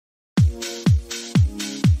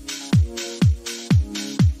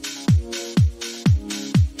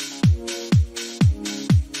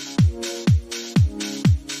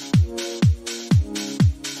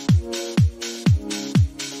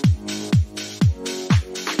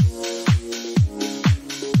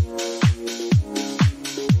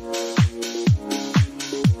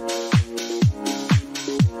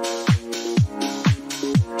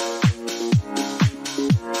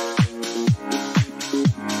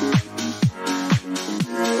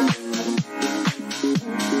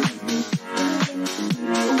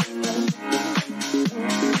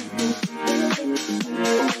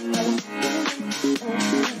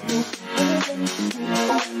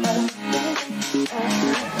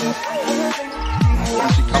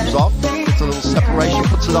desperation,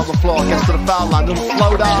 puts it on the floor, gets to the foul line, little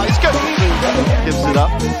floater, he's good. Gives it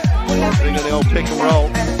up. Doing the old pick and roll.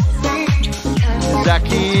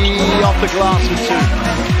 Miyazaki off the glass with two.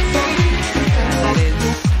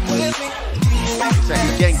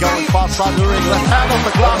 Miyazaki again going far side of the ring, left hand off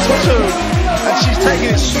the glass for two. And she's taking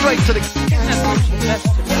it straight to the...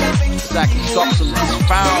 Miyazaki stops and is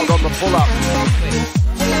fouled on the pull-up.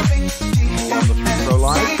 On the free throw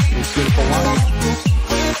line, it's good for one.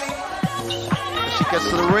 As she gets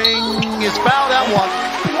to the ring, is fouled at one.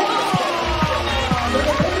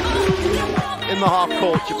 In the half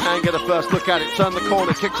court, Japan get a first look at it, turn the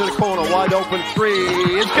corner, kick to the corner, wide open three,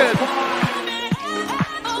 it's good.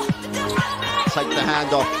 Take the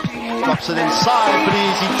hand off, drops it inside, but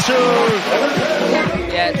easy two.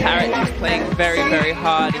 Yeah, Tarek is playing very, very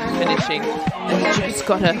hard and finishing. And just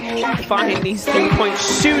gotta find these 3-point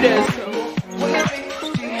shooters.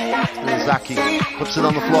 Miyazaki puts it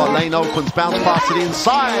on the floor, lane opens, bounce pass to the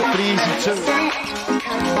inside for the easy two.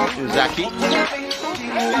 Miyazaki.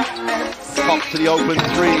 Top to the open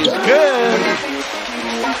three is good.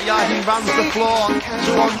 Yeah, he runs the floor.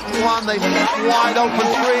 2-on-1, they wide open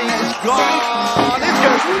three is gone. It's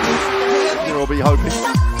good. You'll be hoping.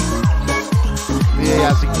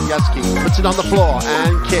 Miyazaki puts it on the floor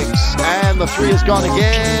and kicks, and the three is gone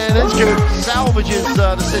again. It's good. Salvages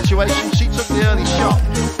the situation. She took the early shot.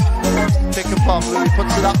 Pick and pop. Louis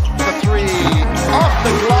puts it up for three. Off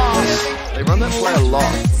the glass. They run that play a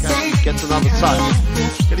lot. She gets another touch.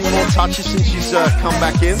 Getting more touches since she's come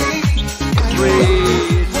back in. Three.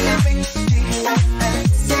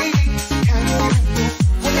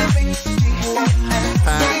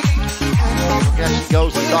 She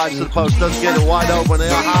goes and dives to the post, doesn't get it wide open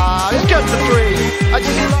there. It's good for three.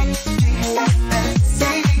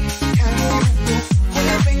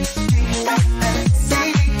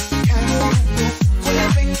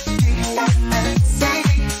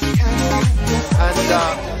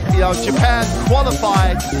 Japan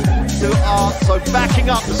qualified to so backing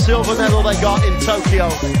up the silver medal they got in Tokyo.